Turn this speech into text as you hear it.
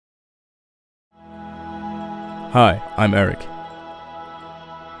Hi, I'm Eric.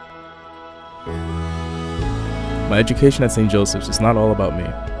 My education at St. Joseph's is not all about me,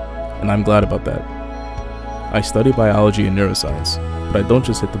 and I'm glad about that. I study biology and neuroscience, but I don't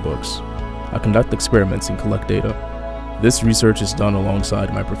just hit the books. I conduct experiments and collect data. This research is done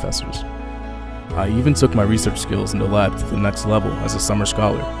alongside my professors. I even took my research skills in the lab to the next level as a summer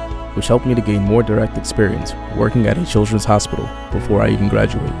scholar, which helped me to gain more direct experience working at a children's hospital before I even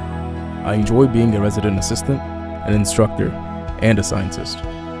graduate. I enjoy being a resident assistant, an instructor, and a scientist.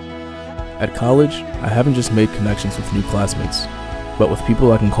 At college, I haven't just made connections with new classmates, but with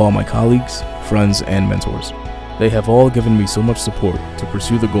people I can call my colleagues, friends, and mentors. They have all given me so much support to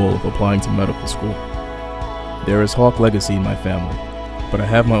pursue the goal of applying to medical school. There is Hawk legacy in my family, but I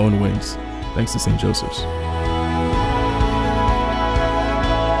have my own wings, thanks to St. Joseph's.